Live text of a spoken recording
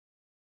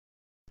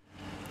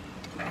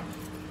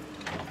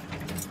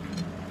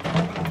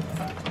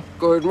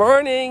Good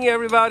morning,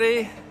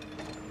 everybody.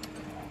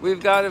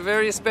 We've got a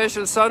very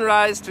special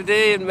sunrise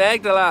today in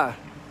Magdala.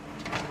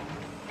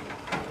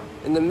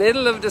 In the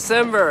middle of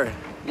December.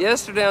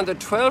 Yesterday on the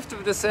 12th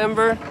of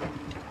December.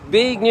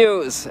 Big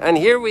news. And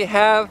here we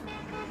have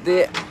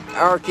the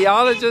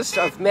archaeologist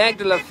of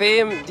Magdala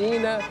fame,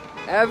 Dina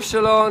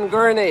Avshalom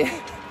Gurney.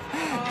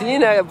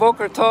 Dina,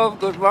 Boker Tov,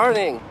 good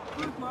morning.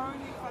 Good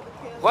morning, Father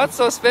Kelly. What's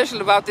so special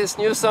about this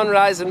new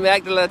sunrise in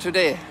Magdala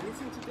today?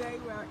 Listen, today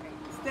we are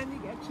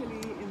standing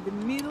actually in the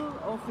middle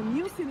of a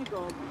new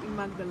synagogue in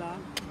Magdala,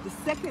 the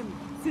second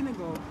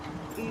synagogue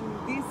in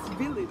this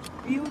village,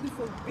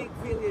 beautiful big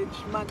village,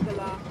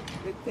 Magdala,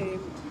 with the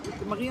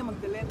Maria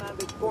Magdalena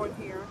that's born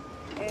here.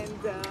 And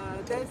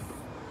that's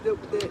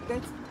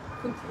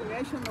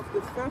continuation of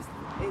the first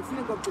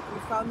synagogue that we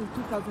found in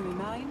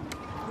 2009.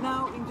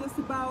 Now, in just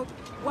about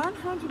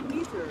 100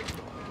 meters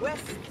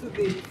west to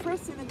the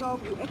first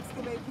synagogue, we're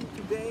excavating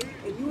today,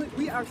 and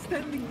we are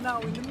standing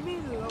now in the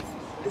middle of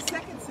the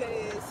second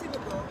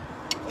synagogue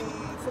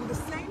from the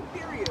same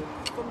period,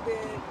 from the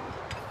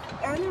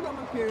early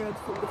Roman period,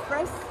 from the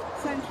 1st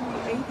century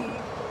AD,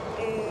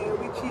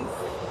 which is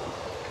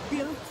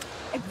built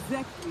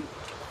exactly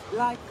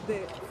like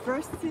the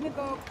first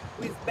synagogue,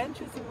 with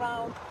benches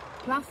around,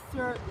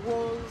 plaster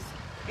walls,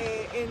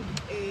 and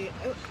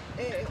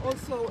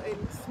also a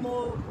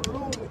small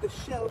room with a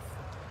shelf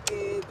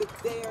that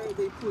there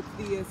they put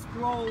the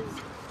scrolls,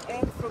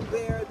 and from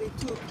there they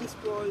took the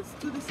scrolls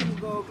to the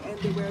synagogue, and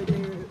they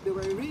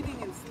were reading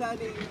and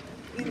studying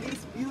in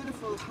this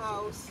beautiful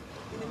house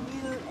in the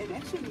middle. And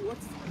actually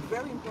what's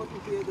very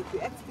important here, that we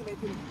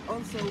excavated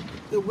also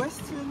the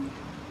western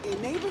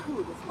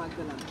neighborhood of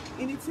Magdala,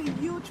 and it's a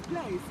huge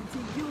place, it's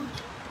a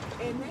huge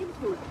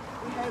neighborhood.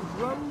 We have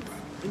roads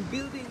and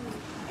buildings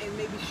and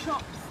maybe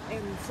shops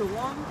and so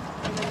on,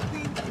 and I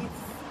think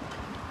it's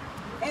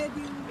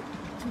adding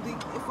to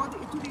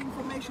the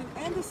information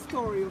and the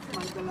story of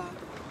Magdala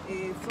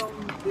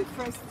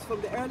from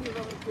the early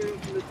Roman period,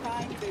 from the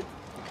time that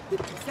the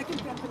second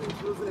temple in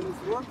Jerusalem is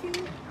working,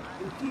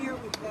 and here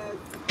we have a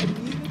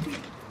community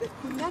that's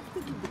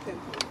connected to the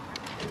temple.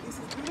 And this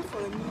is beautiful,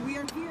 and we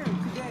are here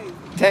today.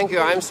 Thank you.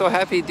 I'm so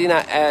happy,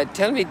 Dina.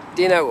 Tell me,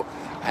 Dina,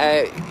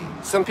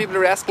 some people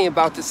are asking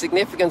about the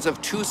significance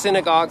of two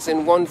synagogues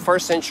in one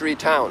first-century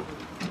town.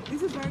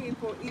 This is very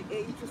important,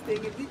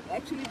 interesting.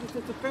 Actually, this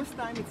is the first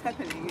time it's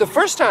happening. The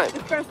first time?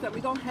 The first time.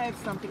 We don't have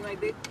something like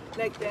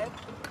that.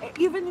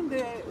 Even in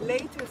the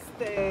latest,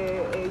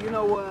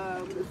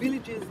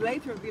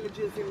 later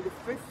villages in the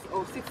 5th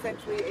or 6th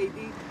century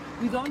AD,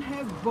 we don't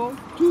have both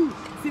two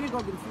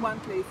synagogues in one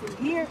place. And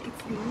here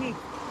it's unique.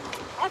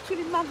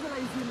 Actually, Magdala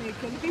is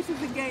unique, and this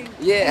is again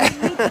a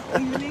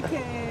unique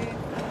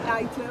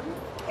item.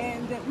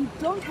 And we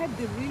don't have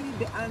really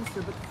the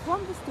answer, but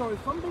from the story,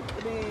 from the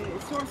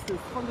sources,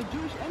 from the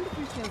Jewish and the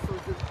Christian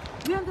sources,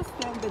 we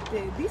understand that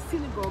this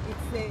synagogue,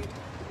 it's a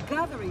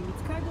gathering,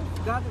 it's kind of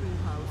gathering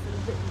house,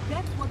 and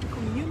that's what the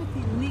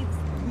community needs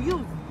to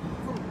use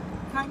for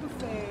kind of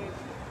a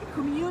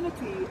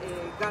community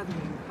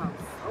gathering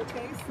house.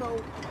 Okay,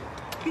 so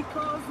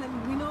because, and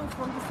we know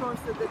from the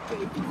sources that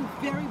it is a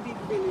very big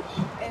village,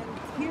 and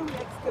here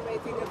we're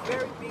excavating a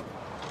very big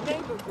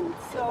neighborhood.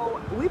 So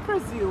we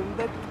presume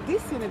that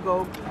this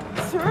synagogue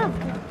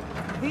served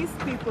these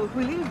people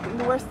who lived in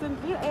the western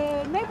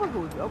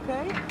neighborhood.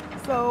 Okay,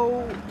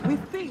 so we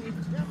think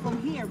from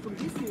here, from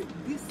this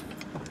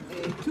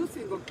two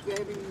synagogues we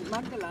have in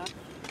Magdala,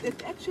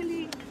 that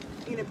actually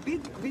in a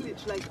big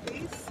village like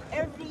this,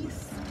 every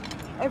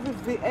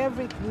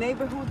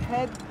neighborhood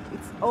had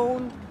its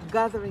own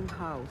gathering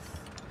house.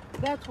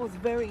 That is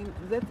very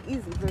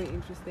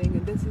interesting,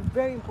 and this is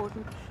very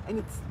important, and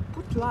it's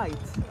put light.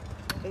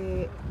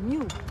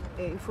 New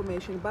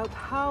information about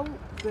how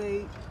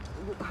the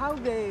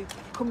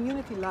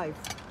community life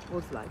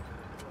was like.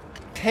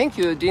 Thank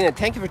you, Dina.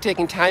 Thank you for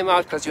taking time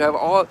out, because you have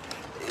all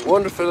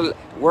wonderful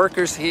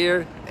workers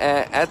here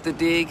at the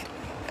dig,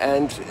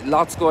 and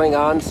lots going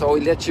on. So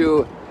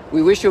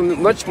we wish you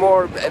much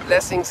more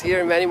blessings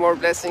here, many more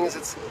blessings.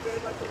 It's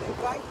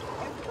invite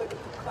everybody to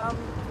come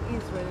to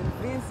Israel and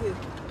visit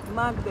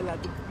Magdala,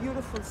 the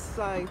beautiful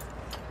site,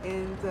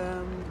 and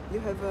you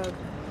have a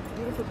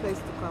beautiful place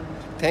to come.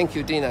 Thank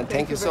you, Dina.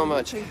 Thank you so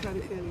much. Thank you,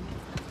 Father Kelly.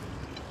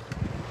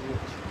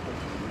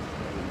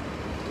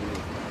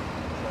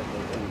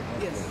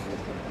 Yes.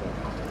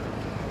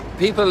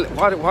 People,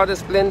 what a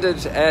splendid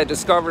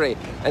discovery.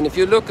 And if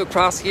you look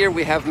across here,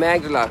 we have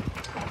Magdala.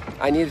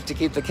 I needed to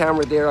keep the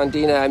camera there on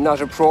Dina. I'm not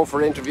a pro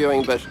for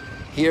interviewing, but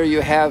here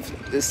you have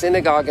the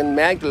synagogue in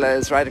Magdala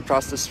is right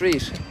across the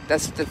street.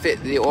 That's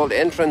the old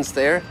entrance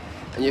there.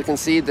 And you can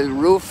see the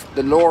roof,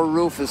 the lower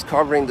roof is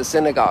covering the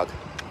synagogue.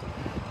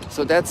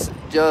 So that's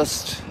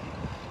just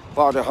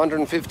about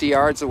 150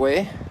 yards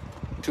away,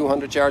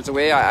 200 yards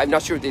away. I'm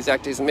not sure the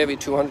exact distance, maybe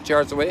 200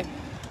 yards away.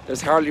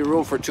 There's hardly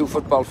room for 2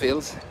 football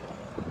fields.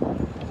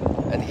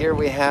 And here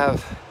we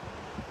have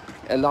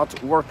a lot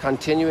of work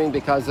continuing,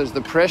 because there's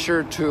the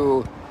pressure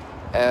to,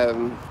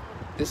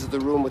 this is the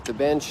room with the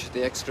bench,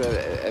 the extra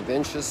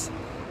benches.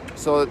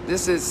 So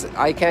this is,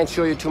 I can't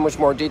show you too much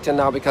more detail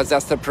now because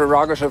that's the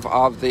prerogative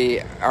of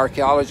the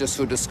archaeologists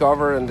who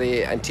discover and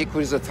the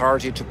Antiquities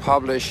Authority to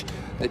publish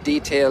the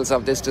details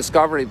of this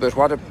discovery. But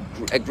what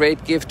a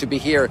great gift to be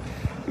here.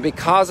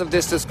 Because of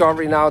this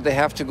discovery now, they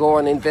have to go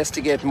and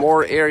investigate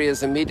more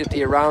areas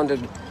immediately around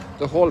it.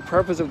 The whole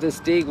purpose of this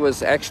dig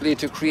was actually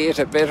to create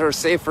a better,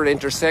 safer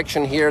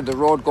intersection here, the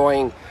road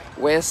going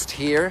west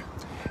here,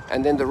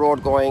 and then the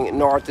road going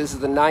north. This is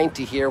the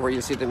 90 here where you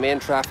see the main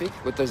traffic,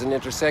 but there's an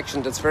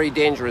intersection that's very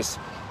dangerous.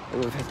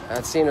 And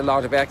we've seen a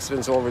lot of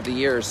accidents over the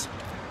years.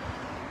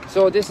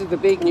 So this is the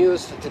big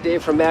news today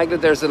from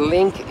Magdala. There's a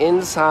link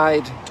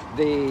inside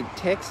the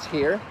text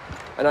here.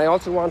 And I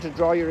also want to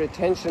draw your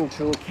attention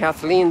to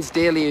Kathleen's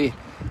daily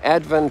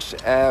Advent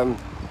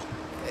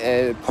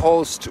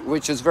post,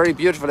 which is very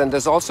beautiful. And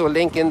there's also a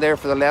link in there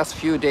for the last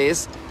few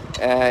days.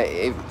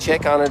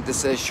 Check on it.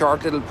 This is a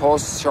short little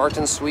post, short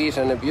and sweet,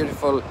 and a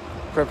beautiful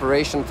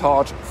preparation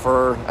thought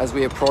for as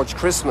we approach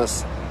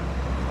Christmas.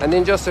 And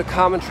then just a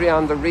commentary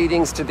on the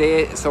readings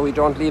today, so we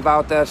don't leave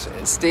out that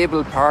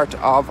staple part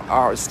of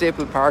our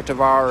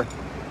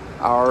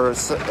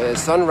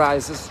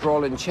sunrises,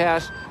 stroll and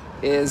chat,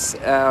 is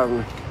the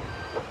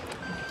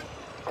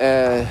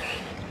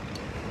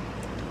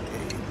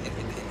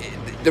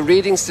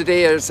readings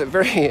today. Is a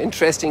very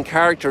interesting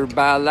character,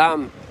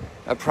 Balaam,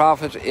 a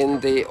prophet in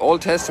the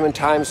Old Testament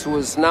times who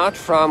was not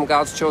from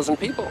God's chosen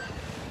people.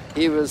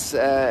 He was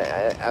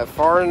a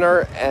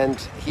foreigner, and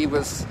he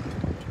was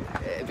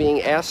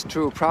being asked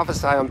to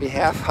prophesy on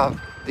behalf of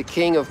the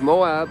king of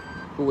Moab,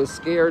 who was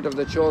scared of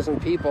the chosen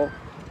people,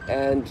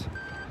 and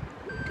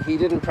he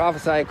didn't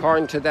prophesy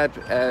according to that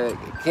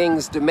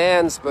king's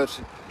demands,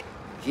 but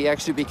he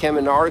actually became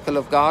an oracle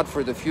of God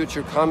for the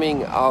future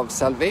coming of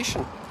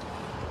salvation.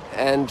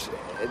 And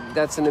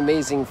that's an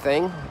amazing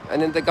thing.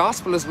 And in the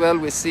gospel as well,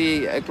 we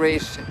see a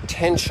great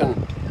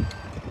tension.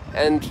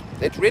 And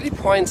it really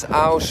points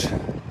out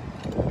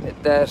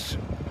that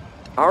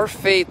our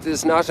faith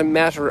is not a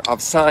matter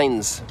of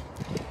signs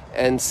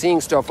and seeing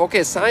stuff.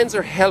 Okay, signs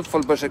are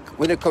helpful, but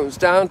when it comes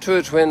down to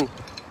it, when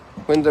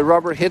the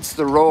rubber hits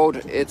the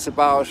road, it's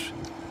about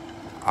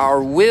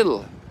our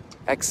will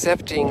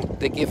accepting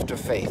the gift of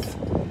faith.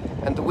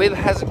 And the will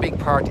has a big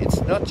part.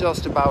 It's not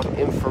just about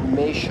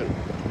information.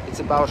 It's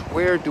about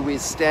where do we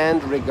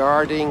stand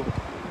regarding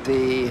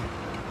the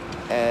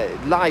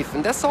life.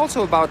 And that's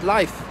also about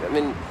life. I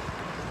mean,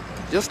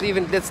 just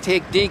even, let's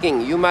take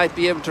digging. You might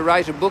be able to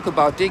write a book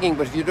about digging,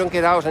 but if you don't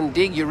get out and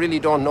dig, you really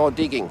don't know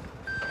digging.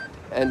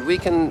 And we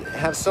can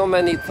have so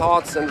many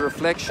thoughts and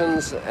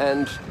reflections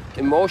and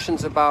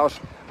emotions about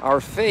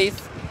our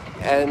faith,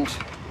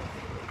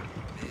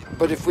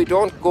 but if we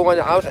don't go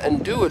out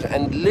and do it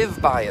and live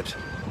by it,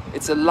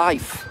 it's a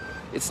life.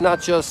 It's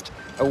not just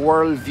a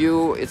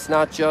worldview. It's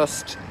not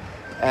just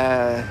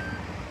an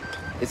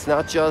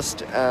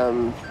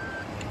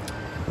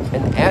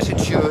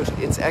attitude.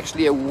 It's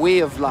actually a way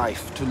of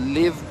life, to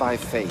live by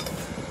faith,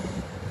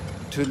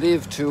 to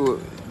live to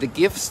the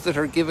gifts that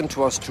are given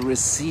to us, to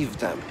receive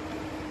them,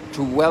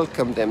 to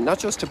welcome them, not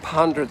just to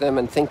ponder them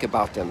and think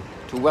about them,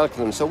 to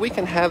welcome them. So we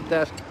can have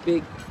that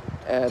big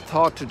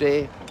thought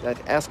today, that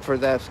ask for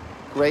that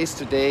grace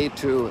today,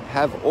 to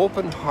have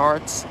open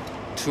hearts,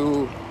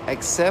 to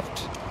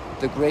accept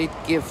the great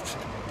gift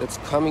that's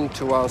coming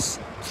to us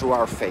through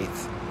our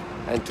faith,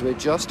 and to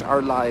adjust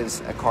our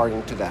lives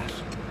according to that.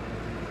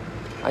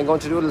 I'm going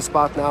to do a little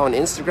spot now on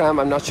Instagram.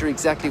 I'm not sure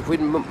exactly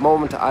when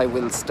moment I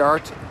will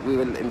start. We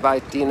will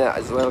invite Dina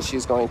as well.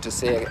 She's going to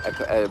say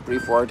a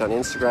brief word on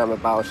Instagram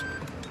about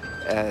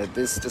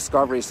this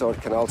discovery, so it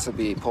can also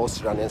be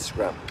posted on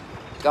Instagram.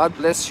 God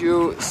bless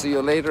you. See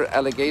you later,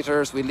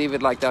 alligators. We leave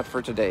it like that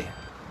for today.